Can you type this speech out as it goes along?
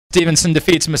Stevenson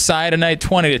defeats Messiah tonight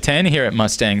 20-10 here at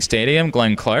Mustang Stadium.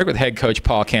 Glenn Clark with head coach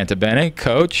Paul Cantabene.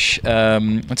 Coach,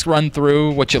 let's run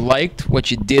through what you liked, what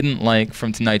you didn't like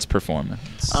from tonight's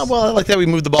performance. Well, I like that we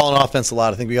moved the ball in offense a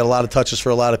lot. I think we got a lot of touches for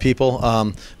a lot of people.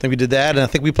 I think we did that, and I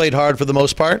think we played hard for the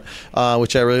most part,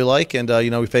 which I really like. And,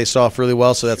 we faced off really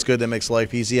well, so that's good. That makes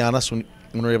life easy on us when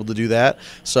we're able to do that.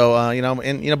 So,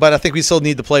 but I think we still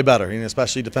need to play better,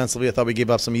 especially defensively. I thought we gave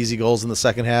up some easy goals in the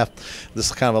second half. This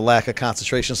is kind of a lack of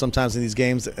concentration sometimes in these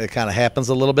games. It kind of happens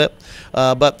a little bit.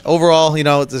 But overall,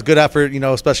 it's a good effort,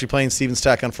 especially playing Stevens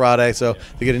Tech on Friday. So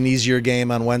to get an easier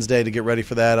game on Wednesday to get ready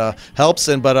for that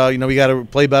helps. But we got to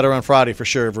play better on Friday for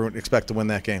sure if we expect to win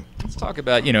that game. Let's talk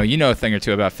about, you know a thing or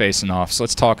two about facing off. So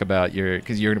let's talk about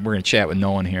because we're going to chat with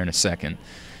Nolan here in a second.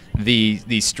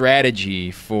 The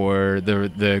strategy for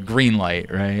the green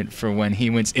light, right? For when he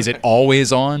wins, is it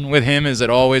always on with him? Is it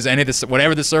always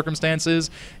whatever the circumstances?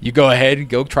 You go ahead,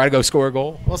 try to go score a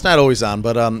goal. Well, it's not always on,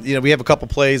 but we have a couple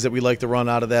plays that we like to run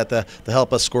out of that to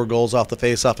help us score goals off the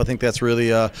face-off. I think that's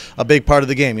really a big part of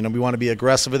the game. We want to be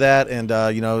aggressive with that, and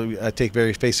I take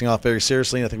facing off very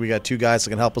seriously. And I think we got two guys that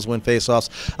can help us win face-offs.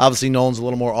 Obviously, Nolan's a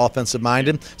little more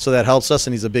offensive-minded, so that helps us.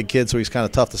 And he's a big kid, so he's kind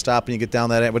of tough to stop when you get down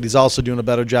that end. But he's also doing a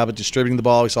better job at distributing the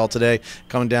ball. We saw today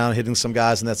coming down, hitting some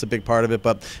guys, and that's a big part of it.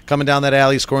 But coming down that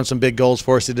alley, scoring some big goals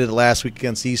for us. He did it last week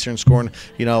against Eastern, scoring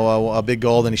a big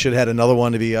goal. Then he should have had another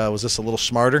one to be was just a little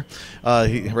smarter,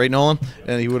 right, Nolan?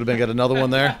 And he would have got another one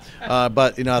there.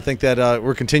 But I think that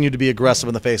we're continuing to be aggressive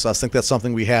in the face-offs. I think that's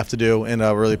something we have to do and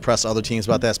really press other teams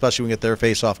about that, especially when we get their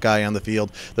face-off guy on the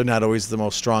field. They're not always the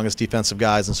most strongest defensive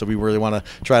guys, and so we really want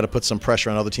to try to put some pressure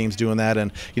on other teams doing that.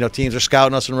 And teams are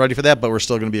scouting us and ready for that, but we're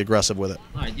still going to be aggressive with it.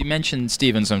 All right, you mentioned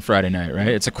Stevens on Friday night, right?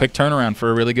 It's a quick turnaround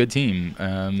for a really good team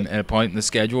at a point in the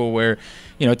schedule where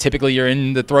typically you're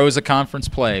in the throes of conference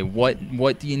play. What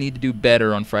do you need to do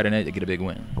better on Friday night to get a big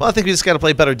win? Well, I think we just got to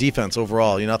play better defense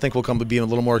overall. I think we'll come to being a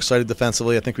little more excited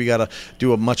defensively. I think we got to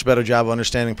do a much better job of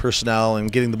understanding personnel and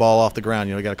getting the ball off the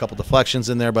ground. We got a couple deflections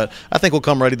in there, but I think we'll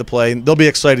come ready to play. They'll be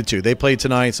excited too. They played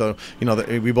tonight, so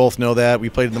we both know that. We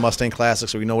played in the Mustang Classic,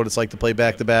 so we know what it's like to play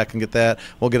back-to-back and get that.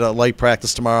 We'll get a light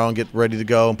practice tomorrow and get ready to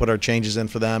go and put our changes in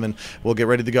for them, and we'll get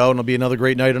ready to go, and it'll be another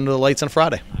great night under the lights on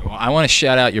Friday. Well, I want to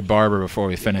shout out your barber before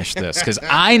we finish this, because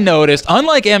I noticed,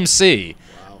 unlike MC,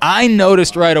 I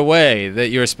noticed right away that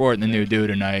you're sporting the new dude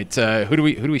tonight. Who do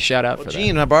we shout out for that?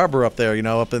 Gene, my barber up there,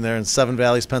 up in there in Seven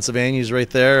Valleys, Pennsylvania. He's right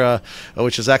there,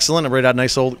 which is excellent. I'm right out,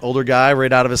 nice older guy,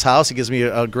 right out of his house. He gives me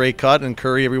a great cut, and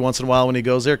Curry every once in a while when he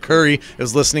goes there. Curry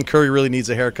is listening. Curry really needs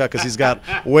a haircut because he's got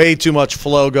way too much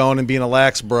flow going and being a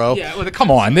lax bro. Yeah, well, come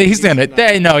on, he's done it.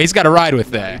 No, he's got to ride with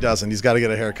that. He doesn't. He's got to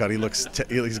get a haircut.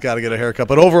 He's got to get a haircut.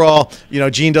 But overall,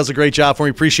 Gene does a great job for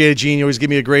me. Appreciate it, Gene. You always give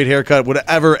me a great haircut.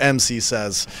 Whatever MC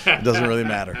says, it doesn't really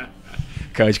matter.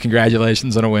 Coach,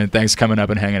 congratulations on a win. Thanks for coming up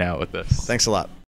and hanging out with us. Thanks a lot.